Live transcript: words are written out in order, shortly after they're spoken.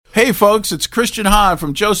Hey folks, it's Christian Hahn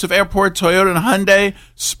from Joseph Airport Toyota and Hyundai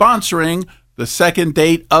sponsoring the Second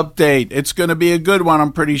Date Update. It's going to be a good one,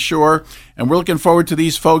 I'm pretty sure. And we're looking forward to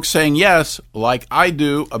these folks saying yes, like I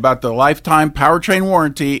do, about the lifetime powertrain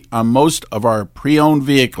warranty on most of our pre-owned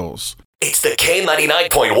vehicles. It's the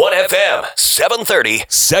K99.1 FM, 730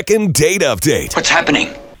 Second Date Update. What's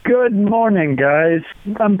happening? Good morning, guys.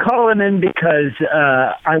 I'm calling in because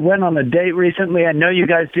I went on a date recently. I know you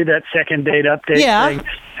guys do that second date update thing.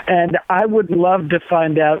 And I would love to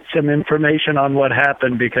find out some information on what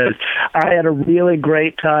happened because I had a really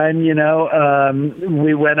great time, you know.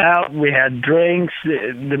 We went out, we had drinks,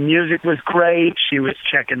 the music was great, she was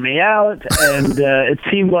checking me out, and it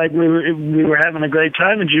seemed like we were having a great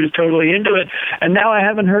time, and she was totally into it. And now I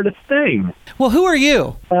haven't heard a thing. Well, who are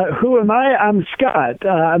you? Who am I? I'm Scott.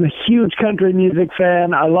 I'm a huge country music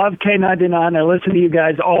fan. I love K99. I listen to you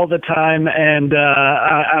guys all the time, and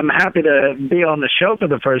I'm happy to be on the show for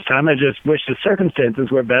the first time. I just wish the circumstances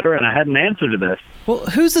were better and I had an answer to this. Well,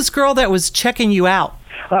 who's this girl that was checking you out?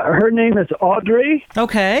 Her name is Audrey.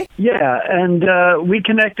 Okay. Yeah, and we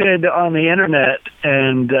connected on the internet,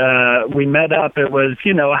 and we met up. It was,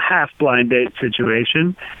 you know, a half-blind date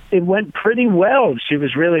situation. It went pretty well. She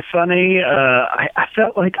was really funny. I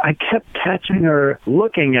felt like I kept catching her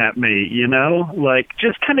looking at me, you know, like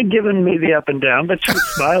just kind of giving me the up and down, but she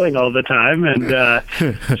was smiling all the time,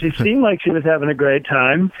 and she seemed like she was having a great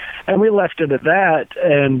time, and we left it at that,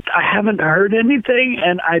 and I haven't heard anything,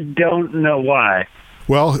 and I don't know why.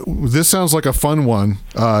 Well, this sounds like a fun one.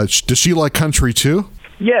 Does she like country too?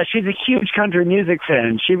 Yeah, she's a huge country music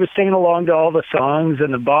fan. She was singing along to all the songs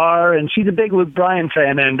in the bar, and she's a big Luke Bryan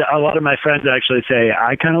fan, and a lot of my friends actually say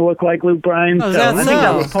I kind of look like Luke Bryan, I think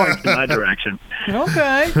that would point in my direction.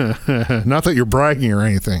 Okay. Not that you're bragging or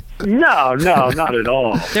anything. No, not at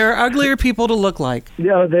all. There are uglier people to look like.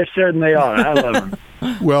 No, there certainly are. I love them.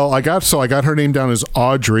 Well, I got her name down as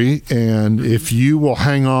Audrey, and if you will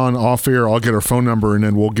hang on off air, I'll get her phone number, and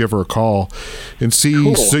then we'll give her a call and see.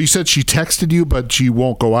 Cool. So you said she texted you, but she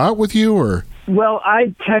won't go out with you, or? Well,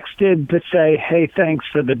 I texted to say, hey, thanks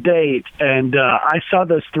for the date, and I saw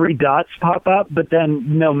those 3 dots pop up, but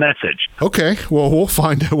then no message. Okay, well, we'll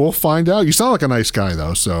find out. You sound like a nice guy,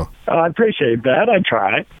 though, so. I appreciate that. I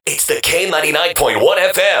try. It's the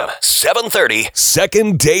K99.1 FM, 730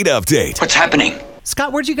 Second Date Update. What's happening?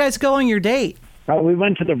 Scott, where'd you guys go on your date? We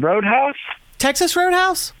went to the Roadhouse. Texas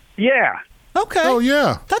Roadhouse? Yeah. Okay. Oh,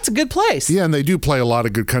 yeah. That's a good place. Yeah, and they do play a lot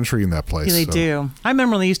of good country in that place. Yeah, they do. I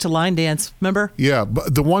remember when they used to line dance. Remember? Yeah,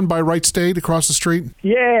 but the one by Wright State across the street?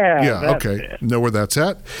 Yeah. Yeah, okay. Know where that's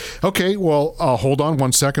at? Okay, well, hold on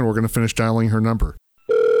 1 second. We're going to finish dialing her number.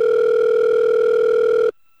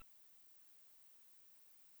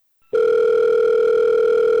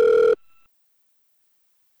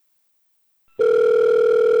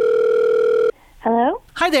 Hello?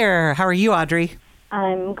 Hi there. How are you, Audrey?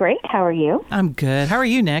 I'm great. How are you? I'm good. How are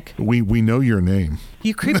you, Nick? We know your name.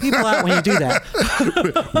 You creep people out when you do that.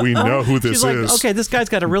 We know who this She's like, is. okay, this guy's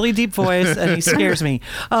got a really deep voice, and he scares me.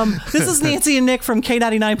 This is Nancy and Nick from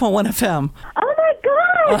K99.1 FM. Oh, my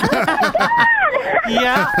God. Oh, my God.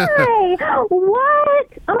 Yeah. Hi. What?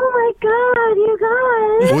 Oh, my God, you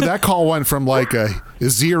guys. Well, that call went from like a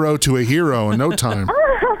 0 to a hero in no time.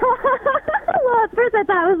 Well, at first I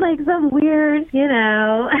thought it was like some weird, you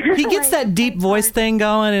know. He gets that deep voice thing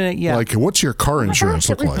going, and yeah. Like, what's your car insurance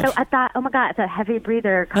look like? So I thought, oh, my God, it's a heavy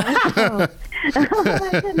breather. Oh,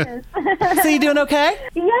 my goodness. So you doing okay?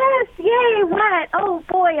 Yes. Yay. What? Oh,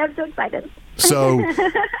 boy, I'm so excited. So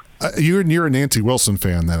you're a Nancy Wilson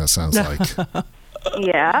fan, then, it sounds like.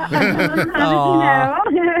 Yeah. How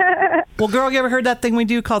did you know? Well, girl, you ever heard that thing we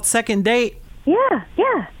do called Second Date? Yeah.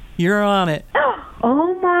 You're on it.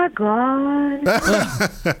 Oh, my God.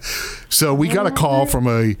 So we got a call from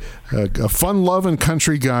a fun-loving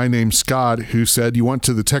country guy named Scott who said you went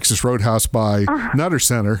to the Texas Roadhouse by Nutter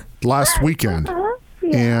Center last weekend.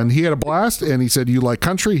 Yeah. And he had a blast, and he said you like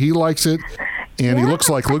country, he likes it, and he looks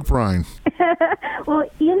like Luke Bryan. Well,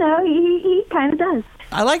 you know, he kind of does.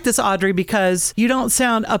 I like this, Audrey, because you don't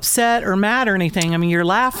sound upset or mad or anything. I mean, you're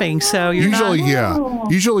laughing, so you're Usually, not... yeah.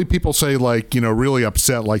 Usually people say, like, really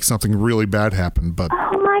upset, like something really bad happened, but...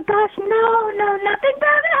 Oh, my gosh, no,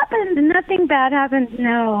 nothing bad happened,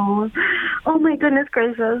 no. Oh, my goodness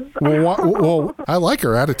gracious. Well, I like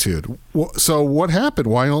her attitude. So what happened?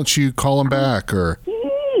 Why don't you call him back, or...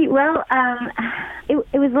 Well,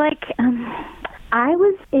 it was like... I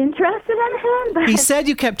was interested in him, but... He said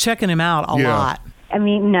you kept checking him out a lot. I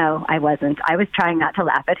mean, no, I wasn't. I was trying not to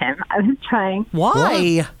laugh at him. I was trying.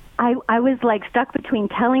 Why? I was like stuck between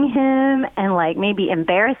telling him and like maybe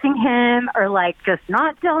embarrassing him or like just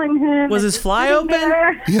not telling him. Was his fly open?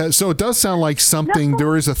 Yeah, so it does sound like something,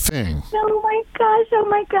 there is a thing. Oh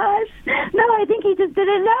my gosh. No, I think he just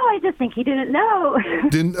didn't know. I just think he didn't know.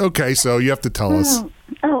 Okay, so you have to tell us.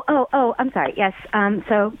 Oh, I'm sorry. Yes.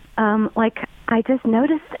 Like I just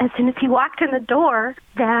noticed as soon as he walked in the door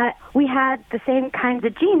that we had the same kinds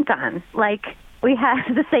of jeans on. Like we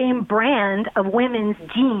had the same brand of women's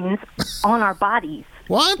jeans on our bodies.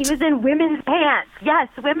 What? He was in women's pants. Yes,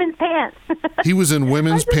 women's pants. He was in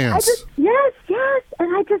women's pants. Yes.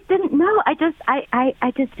 And I just didn't know. I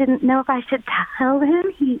just didn't know if I should tell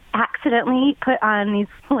him he accidentally put on these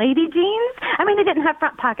lady jeans. I mean, they didn't have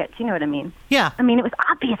front pockets. You know what I mean? Yeah. I mean, it was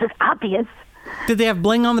obvious. It's obvious. Did they have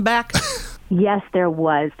bling on the back? Yes, there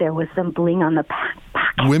was. There was some bling on the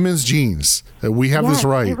pocket. Women's jeans. We have this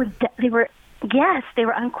right. They were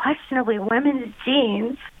unquestionably women's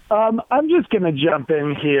jeans. I'm just going to jump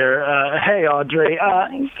in here. Hey, Audrey. Oh,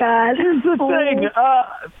 my God. Here's the thing.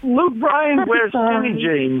 Luke Bryan wears skinny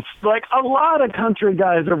jeans. Like, a lot of country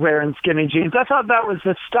guys are wearing skinny jeans. I thought that was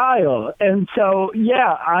the style. And so,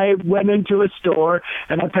 yeah, I went into a store,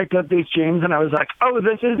 and I picked up these jeans, and I was like, oh,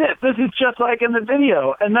 this is it. This is just like in the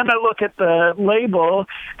video. And then I look at the label,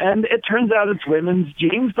 and it turns out it's women's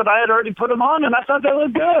jeans, but I had already put them on, and I thought they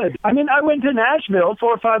looked good. I mean, I went to Nashville 4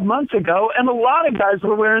 or 5 months ago, and a lot of guys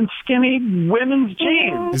were wearing skinny women's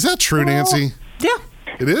jeans. Is that true, Nancy? Yeah.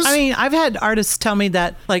 It is? I mean, I've had artists tell me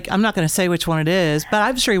that, like, I'm not going to say which one it is, but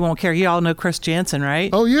I'm sure he won't care. You all know Chris Jansen, right?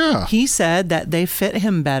 Oh, yeah. He said that they fit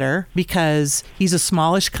him better because he's a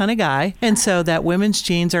smallish kind of guy. And so that women's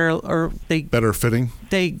jeans are they better fitting?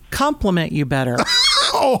 They complement you better.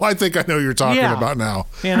 Oh, I think I know what you're talking Yeah. about now.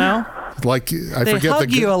 You know? Like, I They forget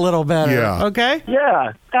hug you a little better. Yeah. Okay?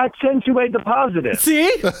 Yeah, accentuate the positive.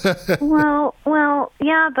 See? Well,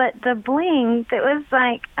 yeah, but the bling, it was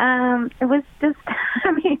like, it was just,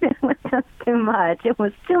 I mean, it was just too much. It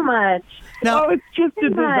was too much. No. Oh, it's just a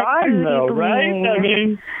design, though, right? I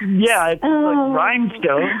mean, yeah, it's like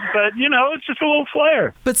rhinestones, but, you know, it's just a little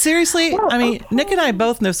flair. But seriously, I mean, Nick and I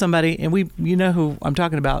both know somebody, and you know who I'm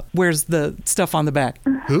talking about, wears the stuff on the back.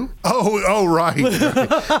 Who? Oh, right.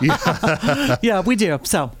 Yeah. Yeah, we do.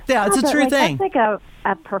 So, yeah, it's a true thing. That's like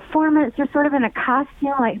a performance. They're sort of in a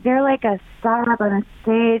costume. Like they're like a star up on a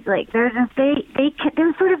stage. Like they're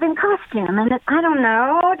sort of in costume. And I don't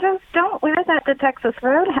know. Just don't wear that to Texas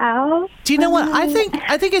Roadhouse. Do you know what? I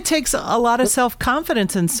think it takes a lot of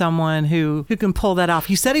self-confidence in someone who can pull that off.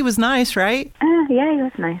 You said he was nice, right? Yeah, he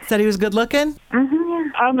was nice. Said he was good looking? Yeah.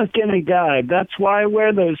 I'm a skinny guy. That's why I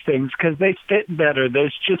wear those things, because they fit better.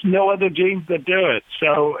 There's just no other jeans that do it.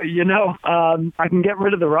 So, you know, I can get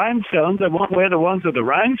rid of the rhinestones. I won't wear the ones with the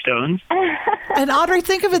rhinestones. And Audrey,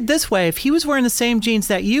 think of it this way. If he was wearing the same jeans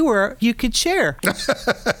that you were, you could share.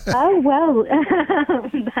 Oh, well.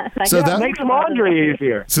 So that makes laundry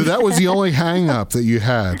easier. So that was the only hang up that you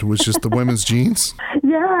had, was just the women's jeans?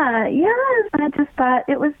 Yeah. I just thought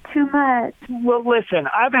it was too much. Well, listen,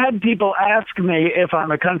 I've had people ask me if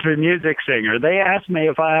I'm a country music singer. They ask me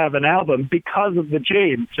if I have an album because of the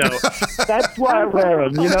jeans. So that's why I wear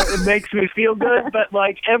them. You know, it makes me feel good. But,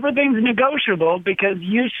 like, everything's negotiable because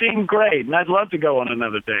you seem great, and I'd love to go on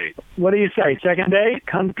another date. What do you say? Second date?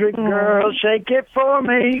 Country girl, shake it for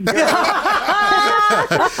me.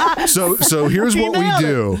 So here's what we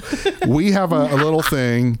do. We have a little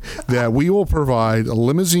thing that we will provide a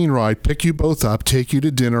limousine ride, pick you both up, take you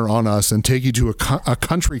to dinner on us, and take you to a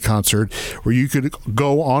country concert where you could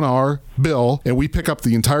go on our bill, and we pick up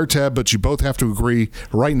the entire tab, but you both have to agree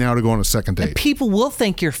right now to go on a second date. People will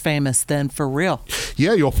think you're famous then, for real.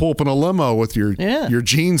 Yeah, you'll pull up in a limo with your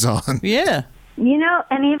jeans on. Yeah. You know,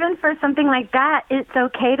 and even for something like that, it's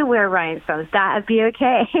okay to wear rhinestones. That would be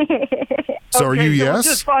okay. So are you yes?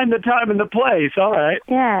 Just find the time and the place. All right.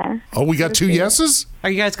 Yeah. Oh, we got 2 yeses? Are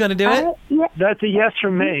you guys going to do it? Yeah. That's a yes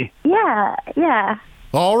from me. Yeah.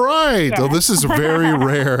 All right. Well, this is very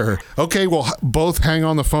rare. Okay, well, both hang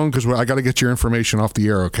on the phone because I got to get your information off the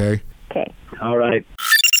air, okay? Okay. All right.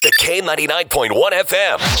 The K99.1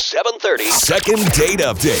 FM, 730. Second date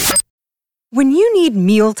update. When you need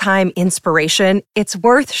mealtime inspiration, it's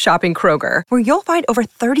worth shopping Kroger, where you'll find over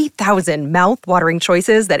 30,000 mouth-watering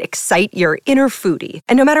choices that excite your inner foodie.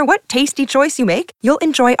 And no matter what tasty choice you make, you'll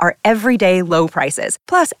enjoy our everyday low prices,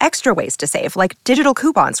 plus extra ways to save, like digital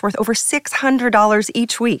coupons worth over $600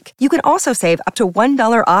 each week. You can also save up to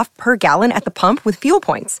 $1 off per gallon at the pump with fuel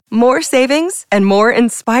points. More savings and more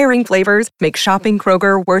inspiring flavors make shopping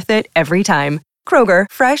Kroger worth it every time. Kroger,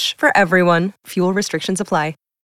 fresh for everyone. Fuel restrictions apply.